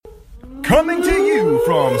Coming to you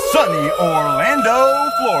from sunny Orlando,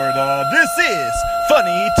 Florida, this is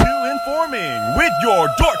Funny to Informing with your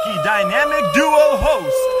dorky dynamic duo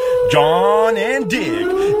host, John and Dick.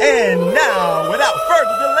 And now, without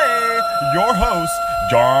further delay, your host,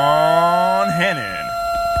 John Hannon.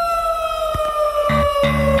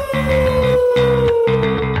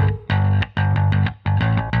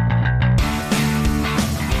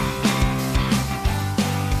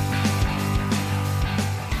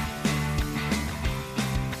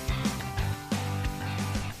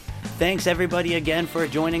 Thanks, everybody, again for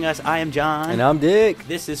joining us. I am John. And I'm Dick.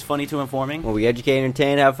 This is Funny to Informing. When we educate,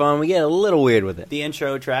 entertain, have fun, we get a little weird with it. The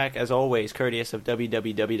intro track, as always, courteous of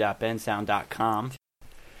www.bensound.com.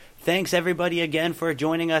 Thanks, everybody, again for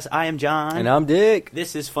joining us. I am John. And I'm Dick.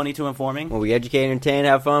 This is Funny to Informing. When we educate, entertain,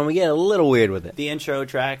 have fun, we get a little weird with it. The intro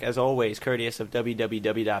track, as always, courteous of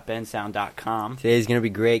www.bensound.com. Today's going to be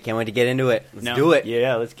great. Can't wait to get into it. Let's do it.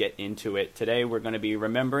 Yeah, let's get into it. Today, we're going to be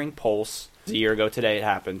remembering Pulse. A year ago today it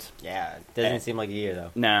happened. Yeah, it doesn't seem like a year, though.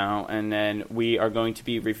 No, and then we are going to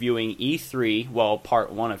be reviewing E3, well,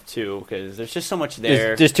 part 1 of 2, because there's just so much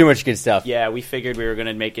there. There's too much good stuff. Yeah, we figured we were going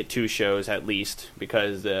to make it 2 shows at least,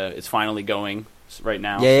 because it's finally going right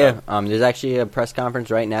now. Yeah. There's actually a press conference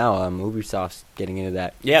right now. Ubisoft's getting into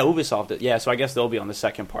that. Yeah, Ubisoft. Yeah, so I guess they'll be on the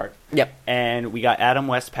second part. Yep. And we got Adam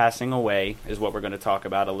West passing away, is what we're going to talk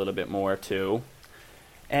about a little bit more, too.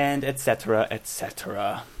 And et cetera, et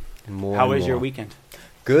cetera. How was your weekend?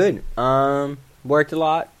 Good. Worked a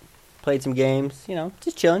lot. Played some games.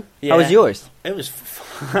 Just chilling. Yeah. How was yours? It was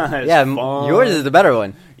fun. Fun. Yours is the better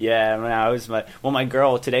one. Yeah, my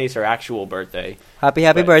girl, today's her actual birthday.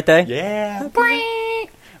 Happy birthday. Yeah.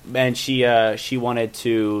 And she wanted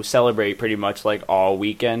to celebrate pretty much like all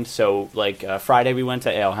weekend. So Friday we went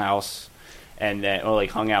to Ale House and then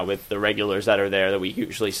hung out with the regulars that are there that we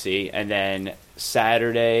usually see. And then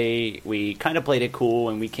Saturday we kind of played it cool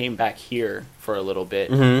and we came back here for a little bit.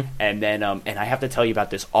 Mm-hmm. And then and I have to tell you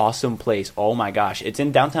about this awesome place. Oh my gosh, it's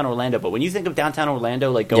in downtown Orlando. But when you think of downtown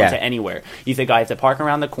Orlando, going to anywhere, you think I have to park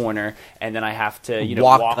around the corner and then I have to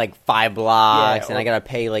walk like 5 blocks and I gotta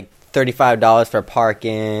pay like $35 for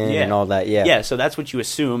parking and all that. Yeah, so that's what you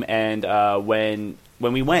assume. And when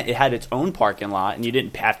we went, it had its own parking lot, and you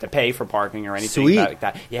didn't have to pay for parking or anything like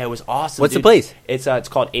that. Yeah, it was awesome. What's the place? It's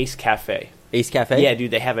called Ace Cafe. Ace Cafe? Yeah, dude,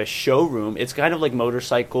 they have a showroom. It's kind of like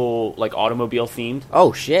motorcycle, automobile themed.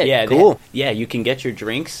 Oh, shit. Yeah, cool. You can get your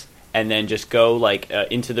drinks and then just go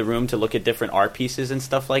into the room to look at different art pieces and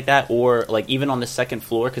stuff like that, or even on the second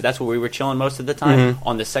floor, because that's where we were chilling most of the time. Mm-hmm.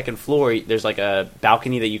 On the second floor there's a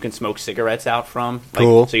balcony that you can smoke cigarettes out from.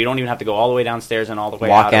 Cool. So you don't even have to go all the way downstairs and all the way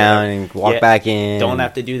walk out and walk back in. Don't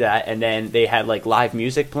have to do that. And then they had live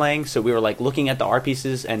music playing, so we were looking at the art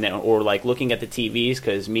pieces and then looking at the TVs,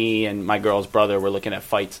 because me and my girl's brother were looking at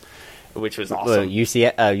fights, which was awesome. UFC?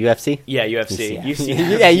 Yeah, UFC. Yeah,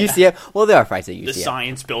 UCF. Well, there are fights at UCF. The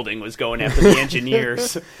science building was going after the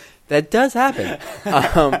engineers. That does happen.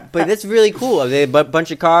 But that's really cool. Are they a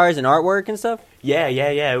bunch of cars and artwork and stuff? Yeah.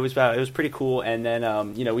 It was pretty cool. And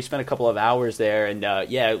then we spent a couple of hours there, and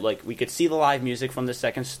we could see the live music from the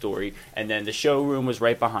second story, and then the showroom was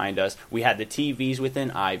right behind us. We had the TVs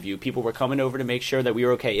within eye view. People were coming over to make sure that we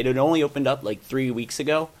were okay. It had only opened up 3 weeks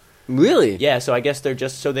ago. Really? Yeah, so I guess there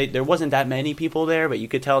wasn't that many people there, but you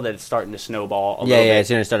could tell that it's starting to snowball a little bit. Yeah, it's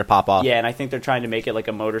going to start to pop off. Yeah, and I think they're trying to make it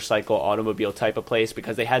a motorcycle, automobile type of place,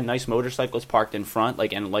 because they had nice motorcycles parked in front,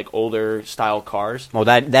 and older style cars. Well,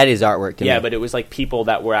 that is artwork to me. Yeah, but it was people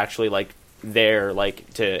that were actually there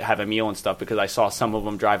to have a meal and stuff, because I saw some of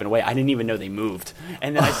them driving away. I didn't even know they moved.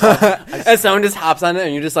 And then I saw and someone just hops on it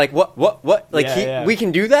and you're just like, what? We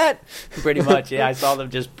can do that? Pretty much, yeah. I saw them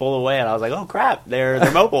just pull away and I was like, oh crap,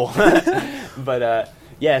 they're mobile. But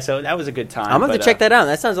so that was a good time. I'm going to check that out.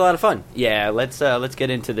 That sounds a lot of fun. Yeah, let's get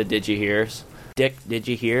into the Did You Hears. Dick, did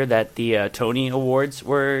you hear that the Tony Awards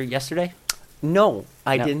were yesterday? No,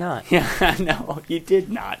 I did not. Yeah, no, you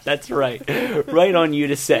did not. That's right. Right on you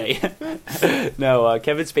to say. No,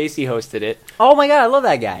 Kevin Spacey hosted it. Oh my god, I love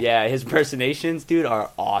that guy. Yeah, his impersonations, dude,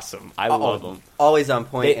 are awesome. I love them. Always on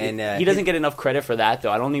point. He doesn't get enough credit for that,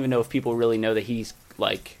 though. I don't even know if people really know that he's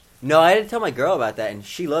No, I had to tell my girl about that, and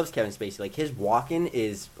she loves Kevin Spacey. His walking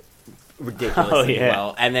is ridiculously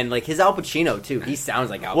well, and then his Al Pacino too. He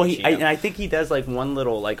sounds like Al Pacino. And I think he does one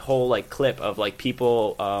little whole clip of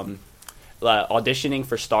people auditioning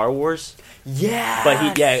for Star Wars. Yeah,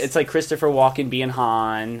 but it's Christopher Walken being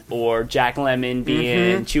Han, or Jack Lemmon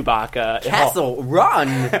being Chewbacca. Castle Run.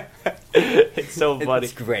 It's so funny.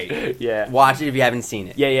 It's great. Yeah, watch it if you haven't seen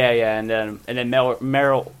it. Yeah. And then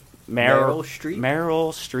Meryl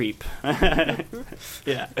Streep.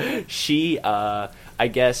 Yeah, she I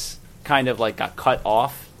guess kind of like got cut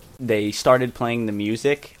off. They started playing the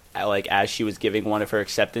music like as she was giving one of her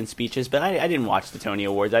acceptance speeches, but I didn't watch the Tony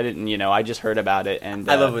Awards. I didn't, I just heard about it. And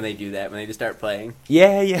I love when they do that, when they just start playing.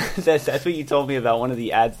 Yeah, that's what you told me about one of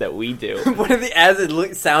the ads that we do. One of the ads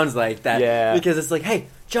that sounds like that. Yeah. Because it's like, hey,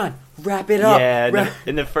 John, wrap it up. Yeah,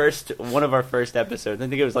 in the first one of our first episodes, I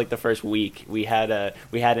think it was like the first week, we had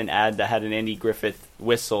an ad that had an Andy Griffith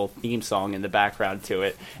whistle theme song in the background to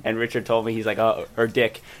it, and Richard told me, he's like, or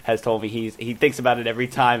Dick has told me he thinks about it every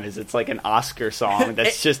time as it's like an Oscar song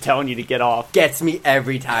that's just telling you to get off. Gets me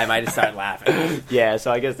every time. I just start laughing. Yeah,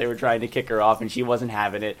 so I guess they were trying to kick her off, and she wasn't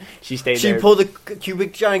having it. She stayed there. She pulled a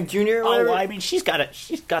Cubic Giant Jr. or whatever? Oh, I mean, she's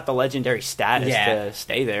got the legendary status to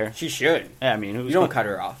stay there. She should. Yeah, I mean, you don't cut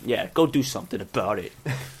her off. Yeah, go do something about it.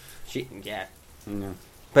 Yeah.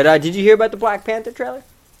 But did you hear about the Black Panther trailer?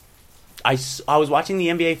 I was watching the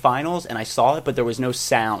NBA Finals, and I saw it, but there was no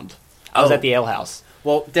sound. I was at the Ale House.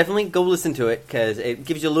 Well, definitely go listen to it, because it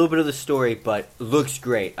gives you a little bit of the story, but looks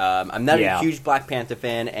great. I'm not a huge Black Panther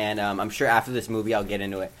fan, and I'm sure after this movie I'll get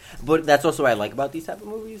into it. But that's also what I like about these type of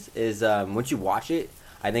movies, is once you watch it,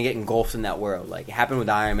 I think it engulfs in that world. Like, it happened with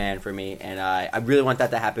Iron Man for me, and I really want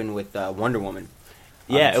that to happen with Wonder Woman.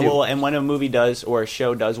 Yeah, well, and when a movie does, or a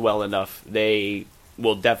show does well enough, they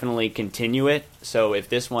will definitely continue it. So if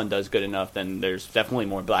this one does good enough, then there's definitely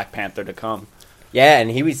more Black Panther to come. Yeah,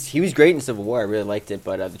 and he was great in Civil War. I really liked it,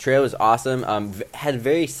 but the trailer was awesome. Had a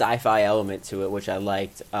very sci-fi element to it, which I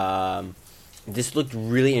liked. This looked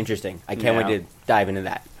really interesting. I can't wait to dive into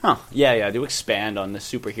that. Huh? Yeah. To expand on the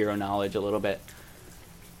superhero knowledge a little bit.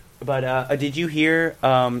 But did you hear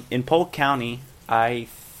in Polk County? I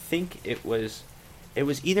think it was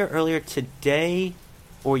either earlier today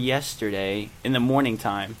or yesterday in the morning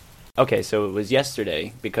time. Okay, so it was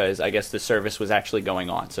yesterday because I guess the service was actually going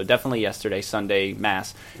on. So definitely yesterday, Sunday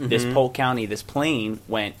Mass. Mm-hmm. This Polk County, this plane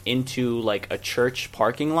went into like a church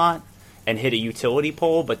parking lot and hit a utility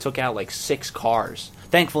pole, but took out like 6 cars.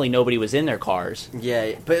 Thankfully, nobody was in their cars.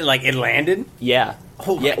 Yeah, but like it landed? Yeah.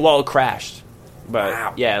 Well, it crashed. But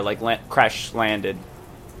wow. Yeah, like crash landed.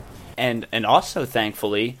 And also,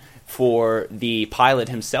 thankfully, for the pilot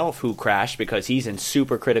himself who crashed, because he's in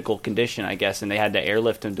super critical condition, I guess, and they had to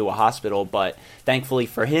airlift him to a hospital. But thankfully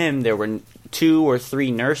for him, there were 2 or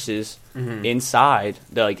 3 nurses inside,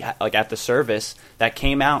 like at the service, that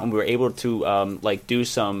came out and we were able to do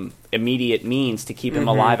some immediate means to keep him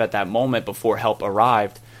alive at that moment before help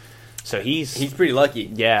arrived. So he's pretty lucky.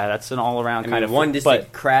 Yeah, that's an all around kind of one, just to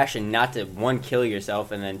crash and not to kill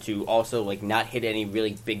yourself, and then to also like not hit any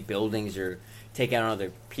really big buildings or take out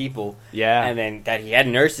other people. Yeah, and then that he had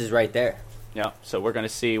nurses right there. Yeah, so we're gonna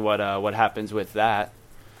see what happens with that.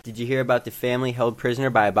 Did you hear about the family held prisoner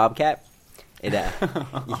by a bobcat? It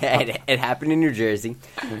happened in New Jersey,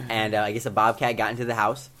 and I guess a bobcat got into the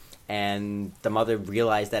house, and the mother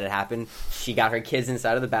realized that it happened. She got her kids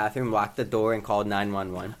inside of the bathroom, locked the door, and called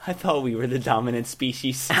 911. I thought we were the dominant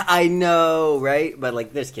species. I know, right? But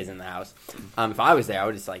like, there's kids in the house. If I was there, I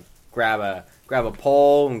would just like grab a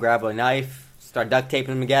pole and grab a knife. Start duct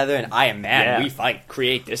taping them together, and I am mad. Yeah. We fight.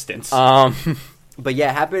 Create distance. But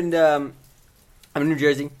yeah, it happened. I'm in New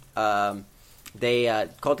Jersey. They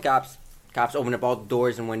called the cops. Cops opened up all the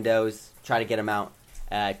doors and windows, tried to get him out.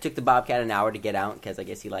 It took the bobcat an hour to get out because I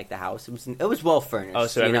guess he liked the house. It was well furnished. Oh,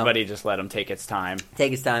 so everybody just let him take its time.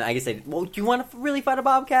 Take its time. I guess well, do you want to really fight a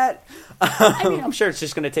bobcat? I mean, I'm sure it's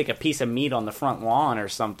just going to take a piece of meat on the front lawn or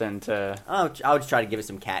something to... I'll just try to give it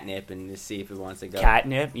some catnip and just see if it wants to go.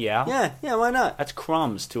 Catnip? Yeah. Yeah, why not? That's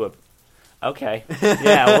crumbs to a... Okay.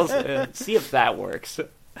 Yeah, we'll see if that works.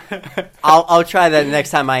 I'll try that next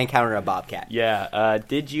time I encounter a bobcat. Yeah.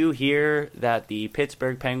 Did you hear that the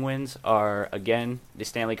Pittsburgh Penguins are again the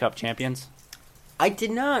Stanley Cup champions? I did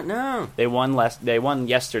not. No. They won last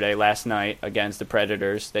night against the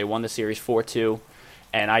Predators. They won the series 4-2.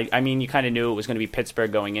 And I mean, you kind of knew it was going to be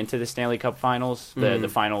Pittsburgh going into the Stanley Cup Finals, the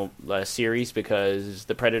final series, because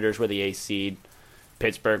the Predators were the 8th seed.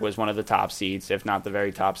 Pittsburgh was one of the top seeds, if not the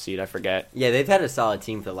very top seed, I forget. Yeah, they've had a solid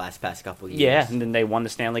team for the past couple of years. Yeah, and then they won the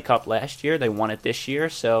Stanley Cup last year. They won it this year,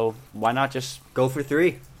 so why not just... Go for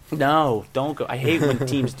 3. No, don't go. I hate when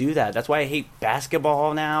teams do that. That's why I hate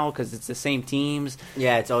basketball now, because it's the same teams.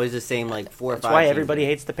 Yeah, it's always the same, like, 4 or 5 That's why teams. Everybody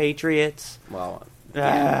hates the Patriots. Well...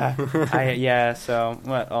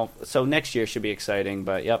 So next year should be exciting,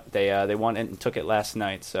 but yep, they won it and took it last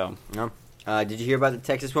night, so... No. Did you hear about the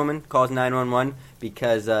Texas woman calls 911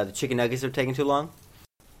 because the chicken nuggets are taking too long?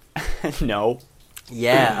 No.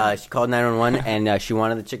 Yeah, she called 911 and she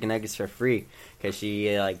wanted the chicken nuggets for free because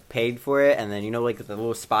she paid for it, and then the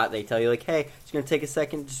little spot they tell you hey, it's gonna take a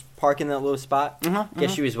second, just park in that little spot.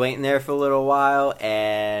 Guess she was waiting there for a little while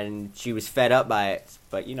and she was fed up by it.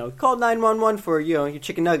 But called 911 for your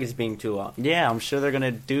chicken nuggets being too long. Yeah, I'm sure they're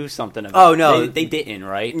gonna do something about it. Oh no, they didn't,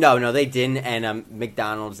 right? No, they didn't. And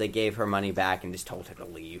McDonald's, they gave her money back and just told her to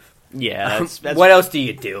leave. Yeah, that's what else do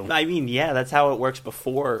you do? I mean, yeah, that's how it works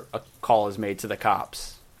before a call is made to the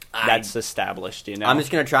cops. That's established, I'm just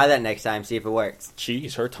going to try that next time, see if it works.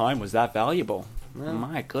 Jeez, her time was that valuable. Yeah.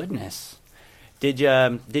 My goodness. Did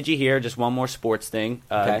you hear, just one more sports thing,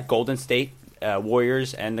 okay. Golden State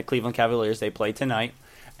Warriors and the Cleveland Cavaliers, they play tonight,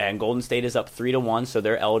 and Golden State is up 3-1, so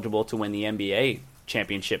they're eligible to win the NBA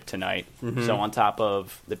championship tonight. Mm-hmm. So on top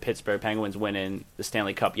of the Pittsburgh Penguins winning the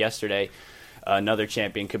Stanley Cup yesterday, another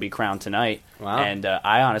champion could be crowned tonight. Wow. And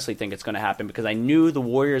I honestly think it's going to happen because I knew the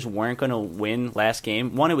Warriors weren't going to win last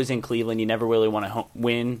game. One, it was in Cleveland. You never really want to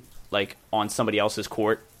win on somebody else's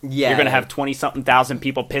court. Yeah. You're going to have 20-something thousand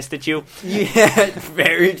people pissed at you. Yeah,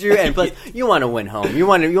 very true. And plus, you want to win home. You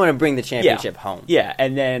want to bring the championship home. Yeah,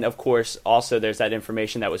 and then, of course, also there's that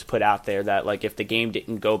information that was put out there that, if the game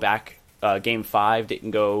didn't go back, Game 5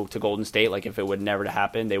 didn't go to Golden State, if it would never to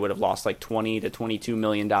happen, they would have lost $20 to $22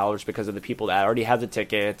 million because of the people that already have the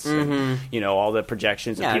tickets, mm-hmm. and, all the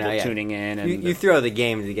projections of people tuning in. And you throw the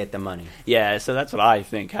game to get the money. Yeah, so that's what I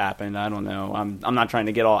think happened. I don't know. I'm not trying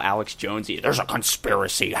to get all Alex Jonesy. There's a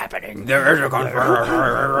conspiracy happening. There is a conspiracy.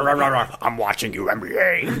 I'm watching you,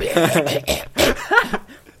 NBA.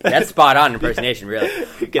 That's spot on impersonation, really.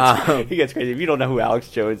 He gets crazy. If you don't know who Alex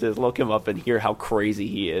Jones is, look him up and hear how crazy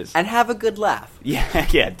he is. And have a good laugh.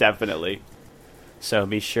 Yeah, definitely. So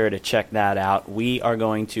be sure to check that out. We are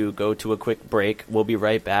going to go to a quick break. We'll be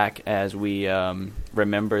right back as we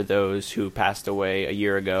remember those who passed away a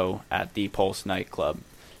year ago at the Pulse nightclub.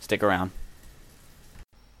 Stick around.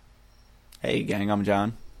 Hey, gang, I'm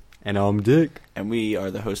John. And I'm Dick. And we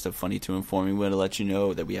are the host of Funny to Inform. We want to let you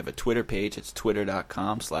know that we have a Twitter page. It's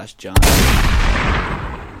twitter.com/John.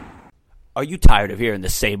 Are you tired of hearing the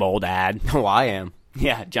same old ad? Oh, I am.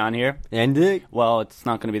 Yeah, John here. And Dick. Well, it's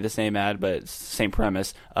not going to be the same ad, but it's the same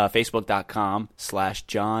premise.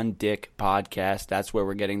 Facebook.com/John Dick Podcast. That's where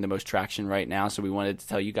we're getting the most traction right now. So we wanted to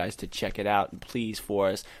tell you guys to check it out. And please, for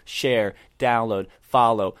us, share, download,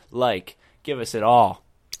 follow, give us it all.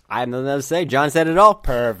 I have nothing else to say. John said it all.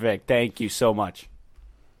 Perfect. Thank you so much.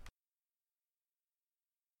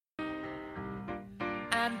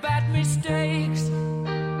 And bad mistakes,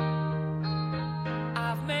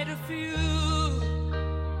 I've made a few.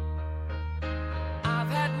 I've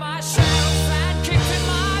had my share of bad kicks in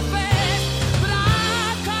my face, but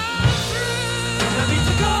I've come through. I need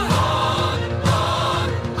to go on.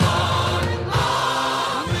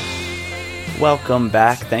 Welcome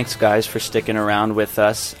back. Thanks, guys, for sticking around with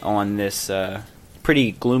us on this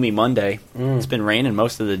pretty gloomy Monday. It's been raining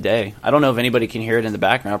most of the day. I don't know if anybody can hear it in the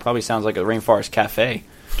background. It probably sounds like a Rainforest Cafe.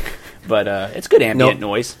 But it's good ambient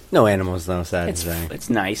noise. No animals, though, sad to say.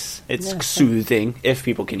 It's nice. It's soothing, if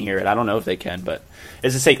people can hear it. I don't know if they can, but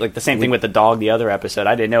it's the same thing with the dog the other episode.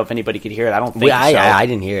 I didn't know if anybody could hear it. I don't think so. I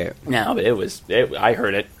didn't hear it. No, but I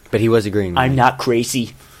heard it. But he was agreeing with I'm me. not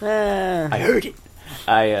crazy. I heard it.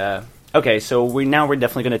 Okay, so we're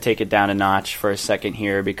definitely going to take it down a notch for a second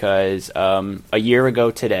here because a year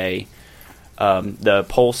ago today, the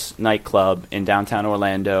Pulse nightclub in downtown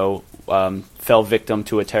Orlando fell victim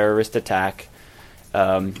to a terrorist attack.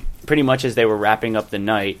 Pretty much as they were wrapping up the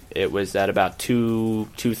night, it was at about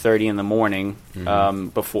 2:30 in the morning,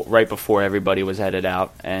 right before everybody was headed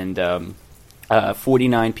out, and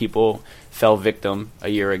 49 people fell victim a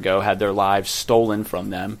year ago, had their lives stolen from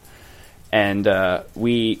them. And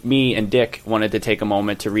me and Dick wanted to take a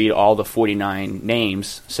moment to read all the 49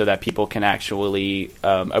 names so that people can actually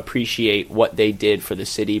appreciate what they did for the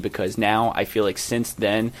city, because now I feel like since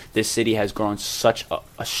then, this city has grown such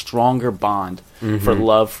a stronger bond for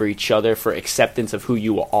love for each other, for acceptance of who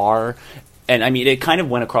you are. And I mean, it kind of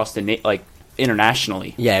went across the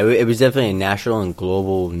internationally. Yeah, it was definitely national and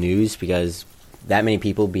global news because that many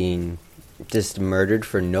people being just murdered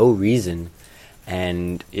for no reason.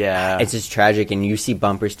 And it's just tragic, and you see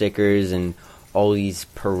bumper stickers and all these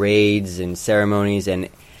parades and ceremonies, and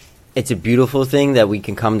it's a beautiful thing that we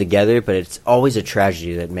can come together, but it's always a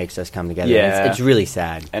tragedy that makes us come together. Yeah. It's really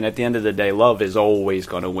sad. And at the end of the day, love is always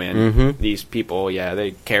going to win. These people,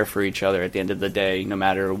 they care for each other at the end of the day, no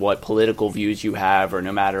matter what political views you have or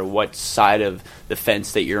no matter what side of the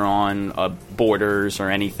fence that you're on, borders or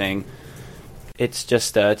anything. It's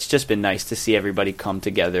just been nice to see everybody come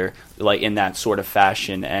together. like in that sort of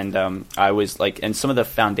fashion. And I was like, and some of the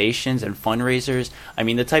foundations and fundraisers, I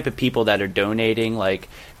mean, the type of people that are donating, like,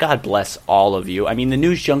 God bless all of you. I mean, the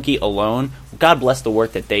News Junkie alone, God bless the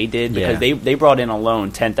work that they did, because they brought in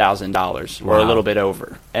alone $10,000 or a little bit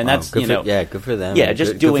over. And that's, good you know. good for them. Yeah,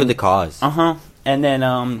 just good for the cause. And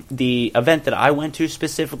then the event that I went to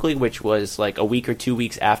specifically, which was like a week or 2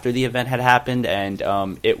 weeks after the event had happened,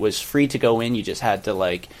 and it was free to go in. You just had to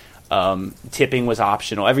like tipping was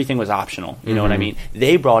optional. Everything was optional. You know what I mean?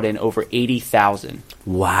 They brought in over 80,000.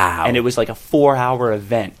 Wow! And it was like a 4-hour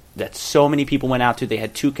event that so many people went out to. They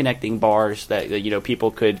had 2 connecting bars that you know people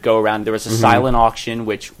could go around. There was a silent auction,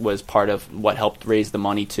 which was part of what helped raise the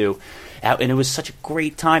money too. And it was such a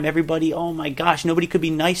great time. Everybody, oh my gosh, nobody could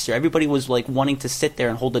be nicer. Everybody was like wanting to sit there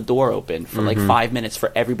and hold the door open for like 5 minutes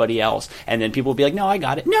for everybody else. And then people would be like, no, I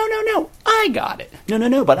got it. No, I got it.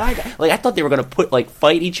 No, but I got it. Like, I thought they were going to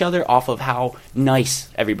fight each other off of how nice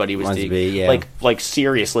everybody was being. Like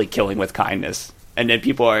seriously killing with kindness. And then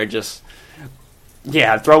people are just...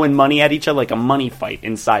 Yeah, throwing money at each other like a money fight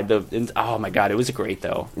inside the. Oh my God, it was great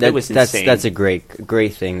though. It was insane. That's a great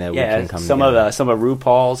thing that we can come. Some together. of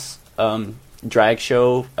RuPaul's drag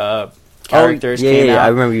show characters came out. I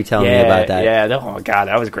remember you telling me about that. Yeah, oh my God,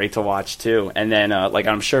 that was great to watch too. And then like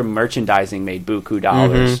I'm sure merchandising made buku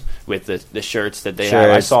dollars with the shirts that they have.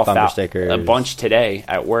 I saw stickers. a bunch today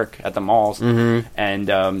at work at the malls. And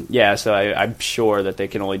so I'm sure that they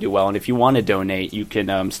can only do well. And if you want to donate, you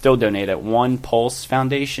can still donate at One Pulse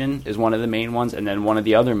Foundation is one of the main ones, and then one of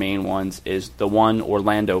the other main ones is the One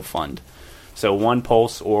Orlando Fund. So One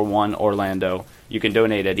Pulse or One Orlando. You can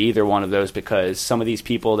donate at either one of those, because some of these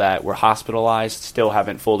people that were hospitalized still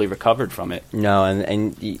haven't fully recovered from it. No,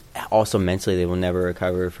 and also mentally they will never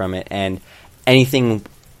recover from it. And any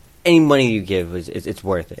money you give, it's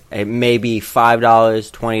worth it. It may be $5,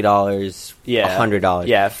 $20, $100.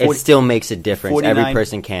 Yeah, it still makes a difference. Every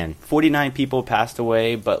person can. 49 people passed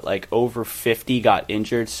away, but like over 50 got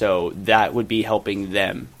injured, so that would be helping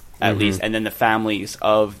them. At least, and then the families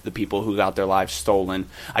of the people who got their lives stolen.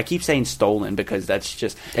 I keep saying stolen because that's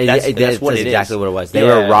just that's what it is. Exactly what it was. They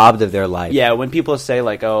were robbed of their life. Yeah, when people say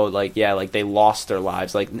like, oh, like like they lost their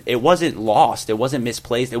lives, like it wasn't lost, it wasn't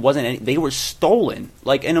misplaced, it wasn't. They were stolen,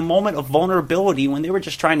 like in a moment of vulnerability when they were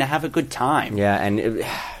just trying to have a good time. Yeah, and.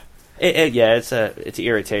 It's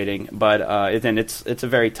irritating, but then it's a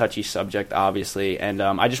very touchy subject, obviously, and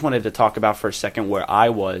I just wanted to talk about for a second where I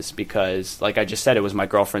was, because, like I just said, it was my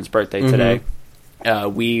girlfriend's birthday today.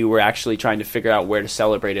 We were actually trying to figure out where to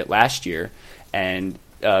celebrate it last year, and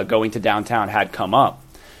going to downtown had come up.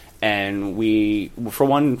 And we, for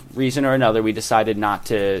one reason or another, we decided not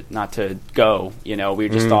to go. You know, we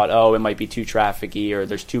just thought, oh, it might be too trafficky, or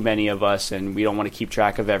there's too many of us, and we don't want to keep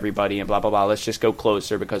track of everybody, and blah blah blah. Let's just go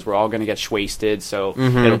closer because we're all going to get wasted, so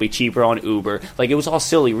it'll be cheaper on Uber. Like, it was all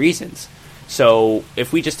silly reasons. So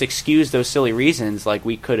if we just excuse those silly reasons, like,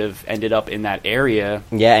 we could have ended up in that area.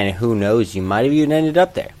 Yeah, and who knows? You might have even ended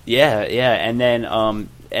up there. Yeah, and then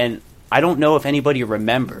and. I don't know if anybody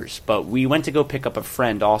remembers, but we went to go pick up a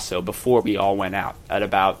friend also before we all went out at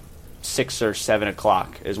about 6 or 7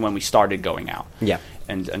 o'clock is when we started going out. Yeah.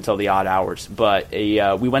 And until the odd hours. But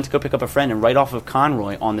we went to go pick up a friend, and right off of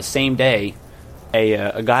Conroy on the same day,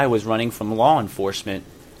 a guy was running from law enforcement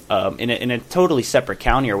in a totally separate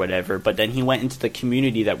county or whatever, but then he went into the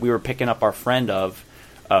community that we were picking up our friend of,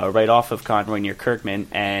 right off of Conroy near Kirkman,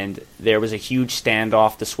 and there was a huge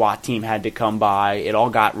standoff. The SWAT team had to come by. It all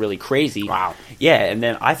got really crazy. Wow. Yeah, and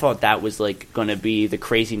then I thought that was, like, going to be the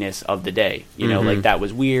craziness of the day. You know, like, that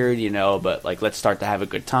was weird, you know, but, like, let's start to have a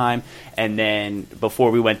good time. And then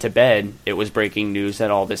before we went to bed, it was breaking news that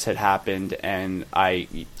all this had happened, and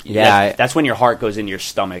that's when your heart goes in your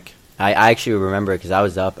stomach. I actually remember it because I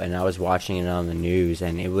was up and I was watching it on the news,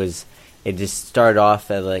 and it just started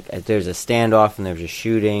off at, like, there's a standoff and there was a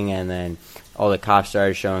shooting, and then all the cops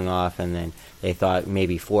started showing off, and then they thought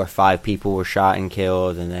maybe 4 or 5 people were shot and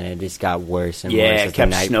killed, and then it just got worse and worse as it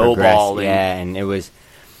kept the night snowballing. progressed. Yeah, and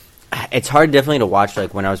it's hard definitely to watch.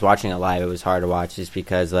 Like, when I was watching it live, it was hard to watch just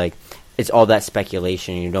because, like, it's all that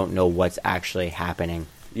speculation. You don't know what's actually happening.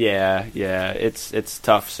 Yeah, it's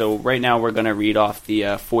tough. So right now we're going to read off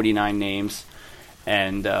the 49 names,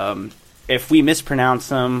 and if we mispronounce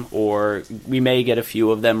them or we may get a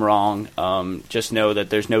few of them wrong, just know that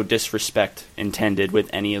there's no disrespect intended with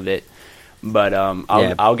any of it. But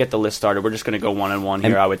I'll get the list started. We're just going to go one-on-one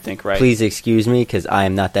here, I would think, right? Please excuse me, because I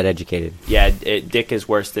am not that educated. Yeah, Dick is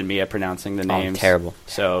worse than me at pronouncing the names. Terrible.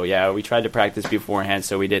 So, yeah, we tried to practice beforehand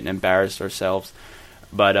so we didn't embarrass ourselves.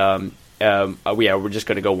 But, we're just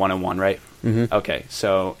going to go one-on-one, right? Okay,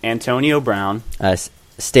 so Antonio Brown.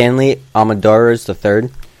 Stanley Amadores III.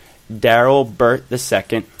 Daryl Burt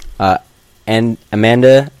II, and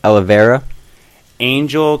Amanda Oliveira,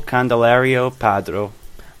 Angel Candelario Padro,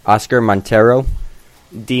 Oscar Montero,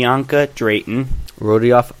 Dianca Drayton,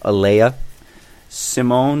 Rodolph Alea,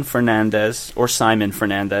 Simone Fernandez, or Simon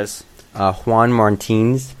Fernandez, Juan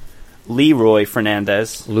Martins, Leroy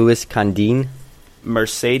Fernandez, Luis Condine,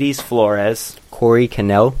 Mercedes Flores, Corey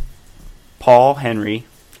Cannell, Paul Henry,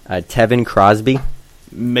 Tevin Crosby,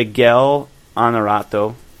 Miguel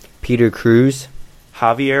Honorato, Peter Cruz,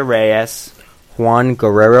 Javier Reyes, Juan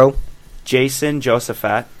Guerrero, Jason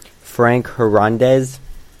Josephat, Frank Hernandez,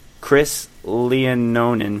 Chris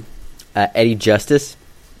Leononen, Eddie Justice,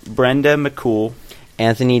 Brenda McCool,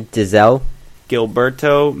 Anthony Dizel,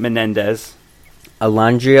 Gilberto Menendez,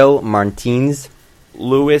 Alondrio Martins,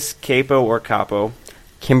 Luis Capo or Capo,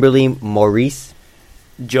 Kimberly Maurice,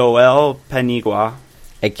 Joel Panigua,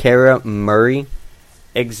 Akira Murray,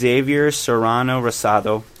 Xavier Serrano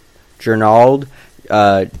Rosado, Gernald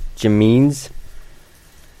Jamines,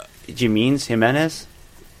 Jimenez Jimenez,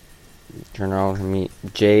 Gernald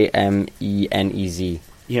J-M-E-N-E-Z,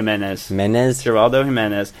 Jimenez, Menez, Geraldo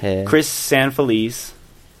Jimenez, Hey. Chris Sanfeliz,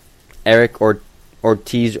 Eric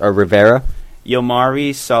Ortiz Rivera,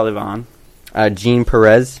 Yomari Sullivan, Gene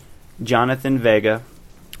Perez, Jonathan Vega,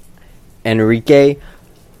 Enrique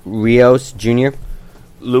Rios Jr.,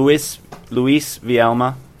 Luis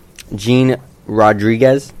Vielma, Gene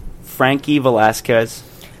Rodriguez, Frankie Velasquez,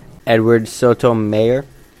 Edward Sotomayor,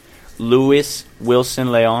 Luis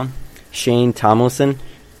Wilson Leon, Shane Tomlinson,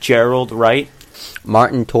 Gerald Wright,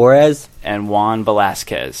 Martin Torres, and Juan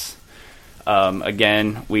Velasquez.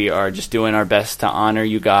 Again, we are just doing our best to honor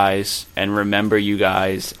you guys and remember you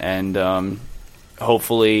guys, and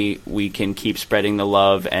hopefully we can keep spreading the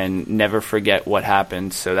love and never forget what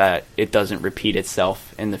happened so that it doesn't repeat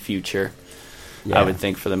itself in the future. Yeah. I would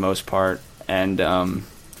think, for the most part. And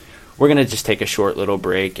we're going to just take a short little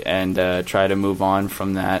break and try to move on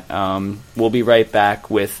from that. We'll be right back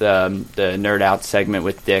with the Nerd Out segment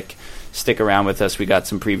with Dick. Stick around with us. We got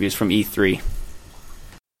some previews from E3.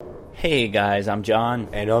 Hey guys, I'm John.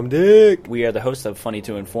 and I'm Dick. We are the hosts of Funny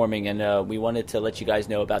to Informing, and we wanted to let you guys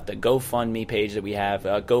know about the GoFundMe page that we have,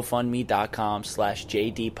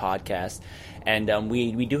 GoFundMe.com/JD Podcast. And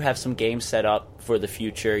we do have some games set up for the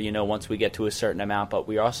future, once we get to a certain amount, but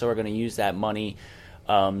we also are going to use that money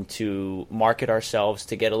to market ourselves,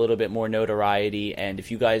 to get a little bit more notoriety. And if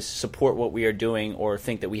you guys support what we are doing or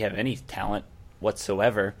think that we have any talent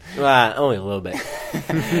whatsoever, Only a little bit.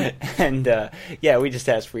 and we just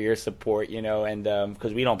ask for your support, and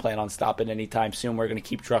because we don't plan on stopping anytime soon. We're going to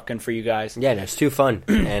keep trucking for you guys. Yeah, that's too fun,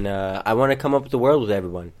 and I want to come up with the world with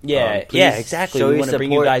everyone. Yeah, Please exactly. show We your want to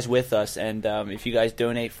bring you support. guys with us, and if you guys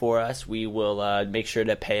donate for us, we will make sure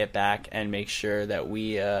to pay it back and make sure that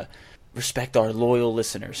we respect our loyal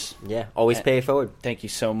listeners. Yeah, always pay it forward. Thank you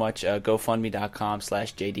so much.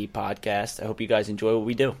 GoFundMe.com/JD Podcast. I hope you guys enjoy what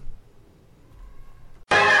we do.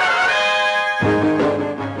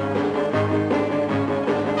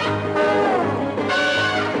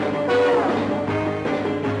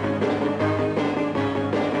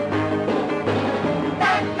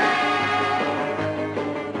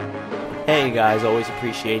 Hey guys, always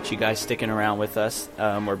appreciate you guys sticking around with us.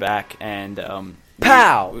 We're back, and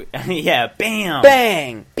Pow! yeah, bam,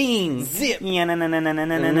 Bang! bing, zip. Yeah,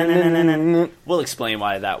 no. We'll explain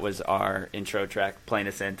why that was our intro track, playing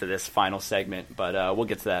us into this final segment, but we'll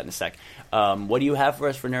get to that in a sec. What do you have for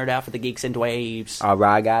us for Nerd Out for the Geeks and Dwaves? All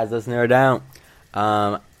right, guys, let's narrow down.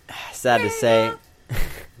 Sad to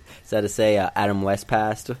say, Adam West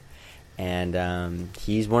passed, and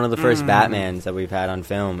he's one of the first Batmans that we've had on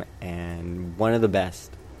film, and one of the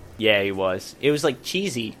best. Yeah, he was. It was like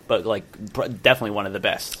cheesy, but like definitely one of the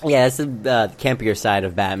best. Yeah, it's the campier side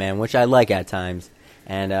of Batman, which I like at times.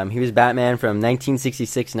 And he was Batman from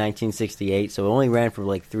 1966 to 1968, so it only ran for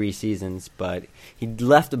like 3 seasons, but he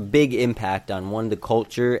left a big impact on the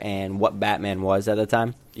culture and what Batman was at the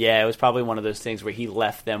time. Yeah, it was probably one of those things where he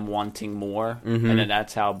left them wanting more, and then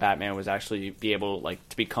that's how Batman was actually be able to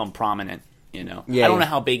become prominent. Yeah, I don't know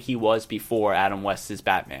how big he was before Adam West's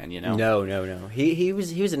Batman. No. He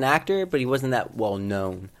was an actor, but he wasn't that well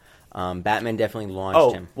known. Batman definitely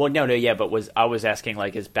launched him. Well, no, yeah, but I was asking,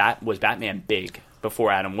 like, was Batman big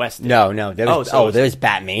before Adam West did? No, there was, there's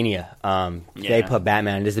Batmania. They Yeah. put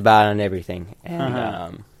Batman just about on everything,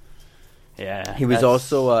 and Yeah, he was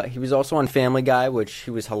also on Family Guy, which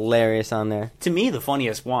he was hilarious on there. to me the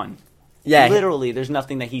funniest one. Yeah. Literally, there's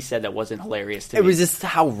nothing that he said that wasn't hilarious to me. It was just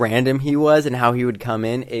how random he was and how he would come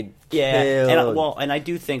in. It killed. And I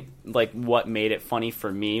do think like what made it funny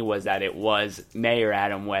for me was that it was Mayor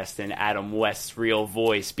Adam West and Adam West's real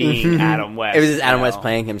voice being Adam West. It was just Adam West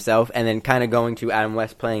playing himself, and then kind of going to Adam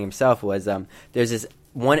West playing himself was there's this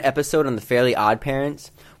one episode on the Fairly Odd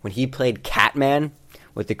Parents when he played Catman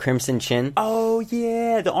with the crimson chin. Oh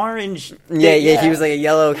yeah, the orange. Yeah, he was like a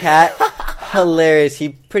yellow cat. Hilarious. He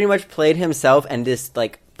pretty much played himself and just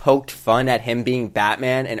like poked fun at him being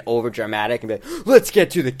Batman and over dramatic and be like, let's get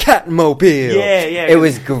to the Catmobile. Yeah. It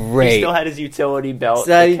was great. He still had his utility belt.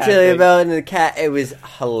 And the cat. It was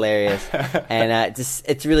hilarious. And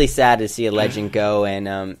it's really sad to see a legend go,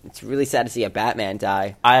 and it's really sad to see a Batman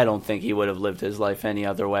die. I don't think he would have lived his life any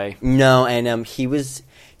other way. No, and he was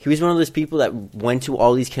one of those people that went to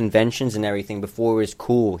all these conventions and everything before it was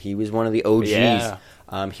cool. He was one of the OGs. Yeah.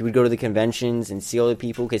 He would go to the conventions and see all the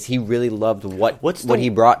people because he really loved what he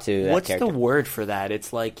brought to that what's character. the word for that?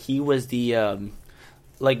 It's like he was the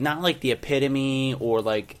like not like the epitome or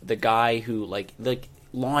like the guy who like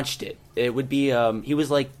launched it. It would be he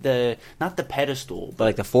was like not the pedestal, but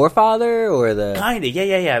like the forefather or the kind of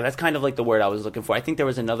yeah. That's kind of like the word I was looking for. I think there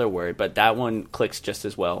was another word, but that one clicks just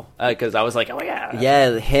as well because I was like, oh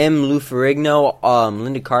yeah, him, Lou Ferrigno,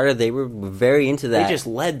 Linda Carter, they were very into that. They just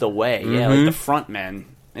led the way, like the front men,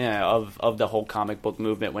 of the whole comic book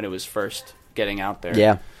movement when it was first getting out there.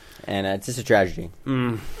 Yeah, and it's just a tragedy.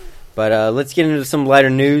 But let's get into some lighter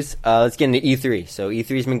news. Let's get into E3. So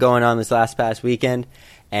E3's been going on this past weekend,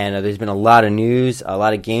 and there's been a lot of news, a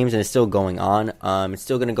lot of games, and it's still going on. It's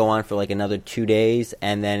still going to go on for like another 2 days,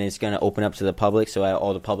 and then it's going to open up to the public so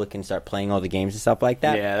all the public can start playing all the games and stuff like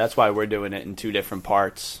that. Yeah, that's why we're doing it in 2 different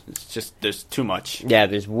parts. It's just there's too much. Yeah,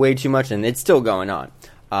 there's way too much, and it's still going on.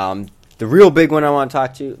 The real big one I want to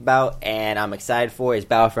talk to you about, and I'm excited for, is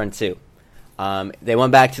Battlefront 2. They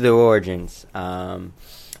went back to their origins.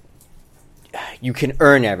 You can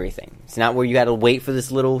earn everything. It's not where you got to wait for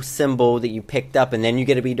this little symbol that you picked up and then you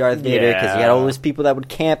get to be Darth Vader, because you got all those people that would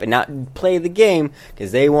camp and not play the game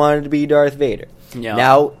because they wanted to be Darth Vader. Yeah.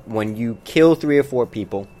 Now, when you kill 3 or 4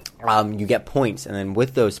 people, you get points, and then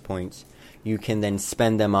with those points, you can then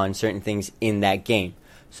spend them on certain things in that game.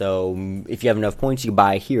 So if you have enough points, you can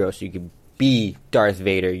buy a hero, so you can be Darth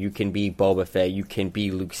Vader, you can be Boba Fett, you can be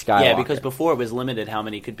Luke Skywalker. Yeah, because before it was limited how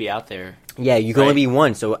many could be out there. Yeah, you can only be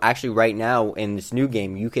one. So actually right now in this new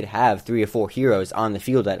game, you could have 3 or 4 heroes on the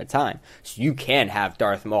field at a time. So you can have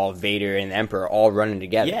Darth Maul, Vader, and the Emperor all running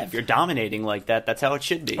together. Yeah, if you're dominating like that, that's how it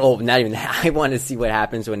should be. Oh, not even that. I want to see what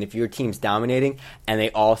happens if your team's dominating and they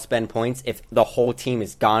all spend points, if the whole team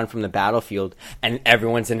is gone from the battlefield and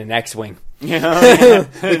everyone's in an X-Wing. Yeah.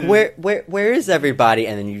 Like, where is everybody?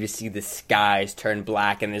 And then you just see the skies turn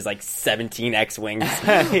black and there's like 17 X-Wings.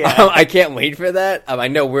 I can't wait for that. I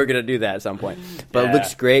know we're going to do that at some point. But it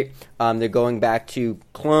looks great. They're going back to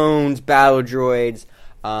clones, battle droids,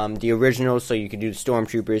 the originals, so you could do the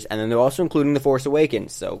Stormtroopers. And then they're also including The Force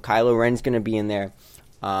Awakens. So Kylo Ren's going to be in there.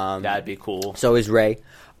 That'd be cool. So is Rey.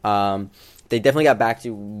 They definitely got back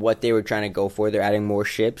to what they were trying to go for. They're adding more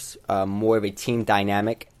ships, more of a team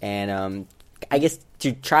dynamic, and I guess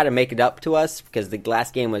to try to make it up to us, because the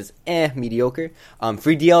last game was mediocre,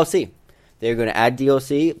 free DLC. They're going to add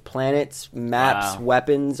DLC, planets, maps,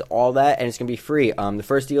 weapons, all that, and it's going to be free. The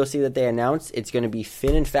first DLC that they announced, it's going to be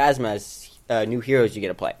Finn and Phasma as new heroes you get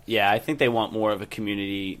to play. Yeah, I think they want more of a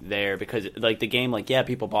community there, because like the game, like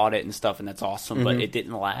people bought it and stuff, and that's awesome, but it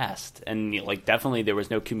didn't last, and like definitely there was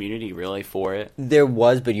no community really for it. There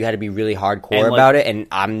was, but you had to be really hardcore about it, and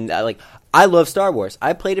I love Star Wars.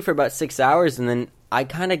 I played it for about 6 hours, and then I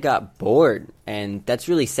kind of got bored, and that's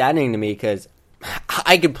really saddening to me, because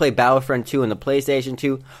I could play Battlefront 2 on the PlayStation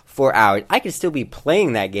 2 for hours. I could still be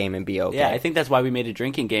playing that game and be okay. Yeah, I think that's why we made a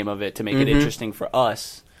drinking game of it, to make it interesting for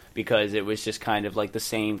us, because it was just kind of like the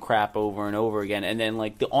same crap over and over again. And then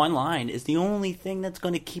like the online is the only thing that's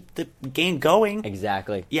going to keep the game going.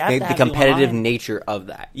 Exactly. The competitive nature of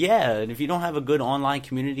that. Yeah, and if you don't have a good online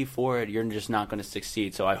community for it, you're just not going to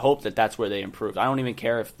succeed. So I hope that that's where they improve. I don't even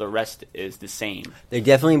care if the rest is the same. They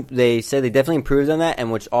said they definitely improved on that,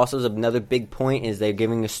 and which also is another big point, is they're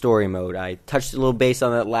giving a story mode. I touched a little base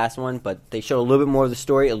on that last one, but they showed a little bit more of the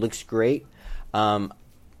story. It looks great.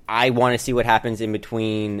 I want to see what happens in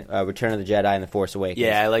between Return of the Jedi and The Force Awakens.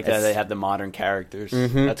 Yeah, I like that they have the modern characters.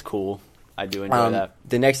 That's cool. I do enjoy that.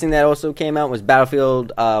 The next thing that also came out was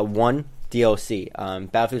Battlefield 1 DLC.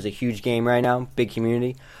 Battlefield's a huge game right now, big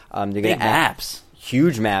community. They're big gonna maps.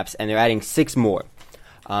 Huge maps, and they're adding 6 more.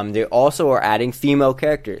 They also are adding female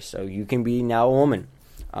characters, so you can be now a woman,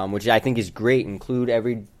 which I think is great. Include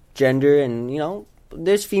every gender, and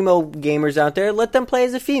there's female gamers out there. Let them play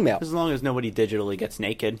as a female. As long as nobody digitally gets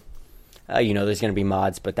naked. There's going to be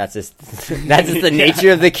mods, but that's just the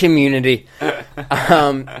nature of the community.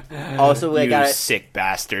 Also, I You got sick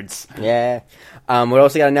bastards. yeah. What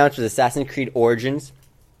also got announced was Assassin's Creed Origins.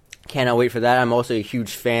 Cannot wait for that. I'm also a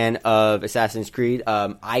huge fan of Assassin's Creed.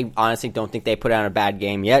 I honestly don't think they put out a bad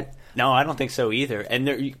game yet. No, I don't think so either. And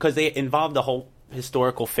because they involved the whole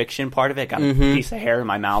historical fiction part of it. Got Mm-hmm. a piece of hair in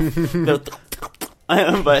my mouth. but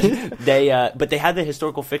they had the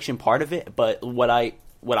historical fiction part of it. But what I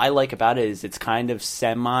like about it is it's kind of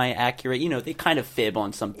semi-accurate. You know, they kind of fib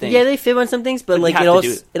on some things. Yeah, they fib on some things, but you like have to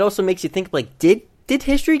do it also makes you think like did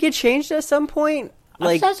history get changed at some point?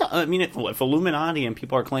 Like I mean, if Illuminati and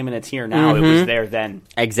people are claiming it's here now, it was there then.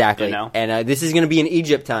 exactly. You know? And this is going to be in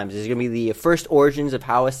Egypt times. This is going to be the first origins of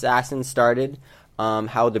how assassins started,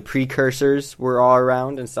 how the precursors were all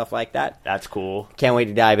around and stuff like that. That's cool. Can't wait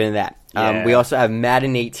to dive into that. Yeah. We also have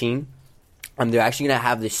Madden 18. They're actually going to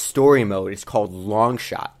have this story mode. It's called Long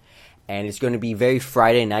Shot. And it's going to be very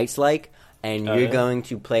Friday Nights-like. And you're going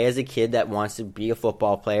to play as a kid that wants to be a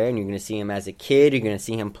football player. And you're going to see him as a kid. You're going to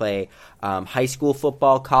see him play high school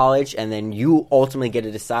football, college. And then you ultimately get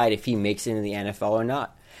to decide if he makes it into the NFL or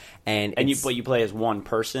not. But you play as one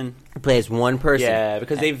person. play as one person. Yeah,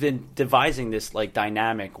 because they've been devising this like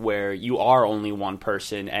dynamic where you are only one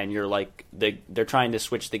person, and you're like they're trying to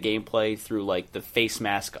switch the gameplay through like the face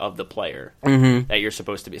mask of the player that you're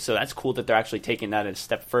supposed to be. So that's cool that they're actually taking that a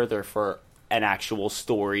step further for an actual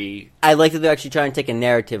story. I like that they're actually trying to take a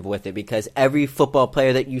narrative with it, because every football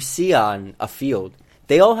player that you see on a field,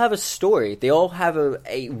 they all have a story. They all have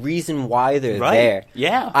a reason why they're there.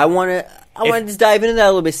 Yeah. I want to just dive into that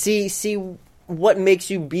a little bit. See what makes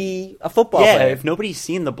you be a football player. If nobody's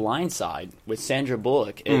seen The Blind Side with Sandra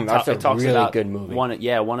Bullock, that's a it talks really about good movie. One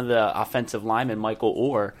of the offensive linemen, Michael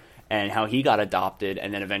Orr, and how he got adopted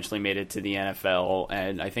and then eventually made it to the NFL.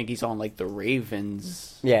 And I think he's on like the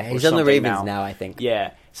Ravens. Yeah, he's on the Ravens now, I think.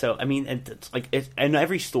 Yeah. So I mean, it's like, and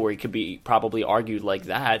every story could be probably argued like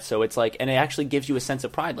that. So it's like, and it actually gives you a sense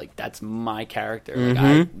of pride. Like, that's my character.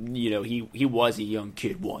 Like he was a young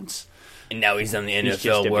kid once. And now he's on the He's just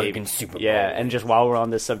NFL a working baby. Super Bowl. Yeah, and just while we're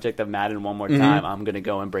on the subject of Madden one more time, I'm going to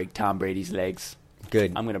go and break Tom Brady's legs.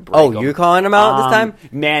 Good. I'm going to break Oh, them. you're calling him out this time?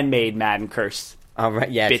 Man-made Madden curse. All right,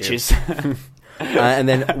 yeah, Bitches. And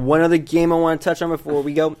then one other game I want to touch on before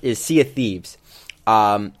we go is Sea of Thieves.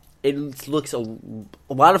 It looks a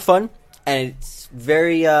lot of fun, and it's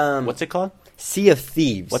very... What's it called? Sea of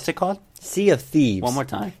Thieves. What's it called? Sea of Thieves. One more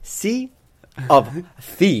time. Sea of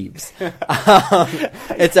Thieves.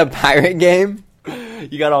 It's a pirate game.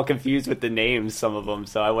 You got all confused with the names, some of them,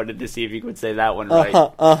 so I wanted to see if you could say that one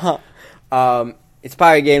right. It's a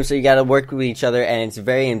pirate game, so you got to work with each other, and it's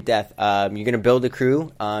very in-depth. You're going to build a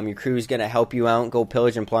crew. Your crew is going to help you out, go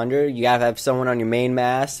pillage and plunder. You got to have someone on your main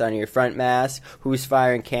mast, on your front mast, who's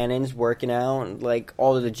firing cannons, working out, like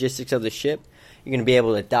all the logistics of the ship. You're going to be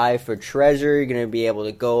able to dive for treasure. You're going to be able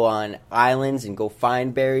to go on islands and go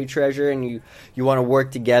find buried treasure, and you want to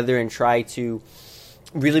work together and try to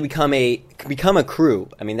really become a crew.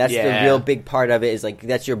 I mean, that's the real big part of it, is like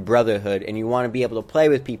that's your brotherhood, and you want to be able to play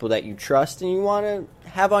with people that you trust and you want to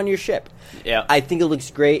have on your ship. Yeah. I think it looks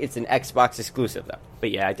great. It's an Xbox exclusive though. But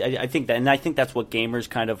yeah, I think that, and I think that's what gamers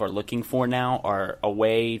kind of are looking for now, are a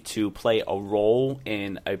way to play a role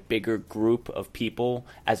in a bigger group of people,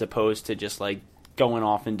 as opposed to just like going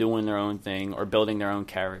off and doing their own thing or building their own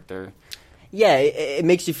character. Yeah, it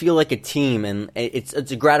makes you feel like a team, and it's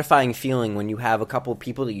a gratifying feeling when you have a couple of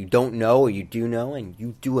people that you don't know or you do know, and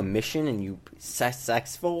you do a mission and you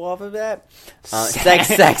successful off of that.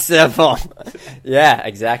 Successful. Yeah,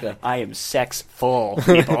 exactly. I am sex full,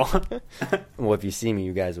 people. Well, if you see me,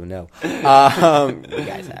 you guys will know. You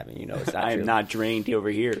guys haven't, you know it's not I true. am not drained over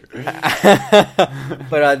here.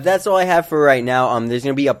 But that's all I have for right now. There's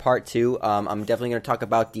going to be a part 2. I'm definitely going to talk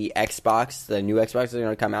about the Xbox, the new Xbox that's going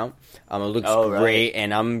to come out. It looks great,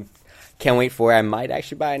 and can't wait for it. I might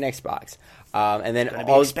actually buy an Xbox. And then It's gonna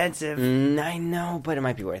be expensive. I know, but it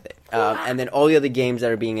might be worth it. And then all the other games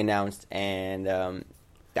that are being announced, and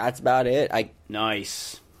that's about it.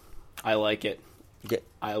 Nice. I like it.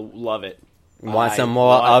 I love it. Want some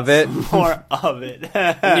more of it? More of it.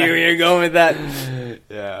 Knew you were going with that.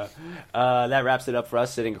 Yeah. That wraps it up for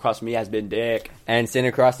us. Sitting across from me has been Dick. And sitting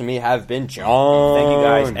across from me have been John. Thank you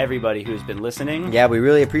guys, everybody who's been listening. Yeah, we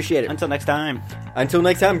really appreciate it. Until next time. Until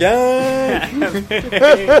next time, guys.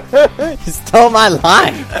 You stole my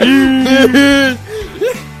line.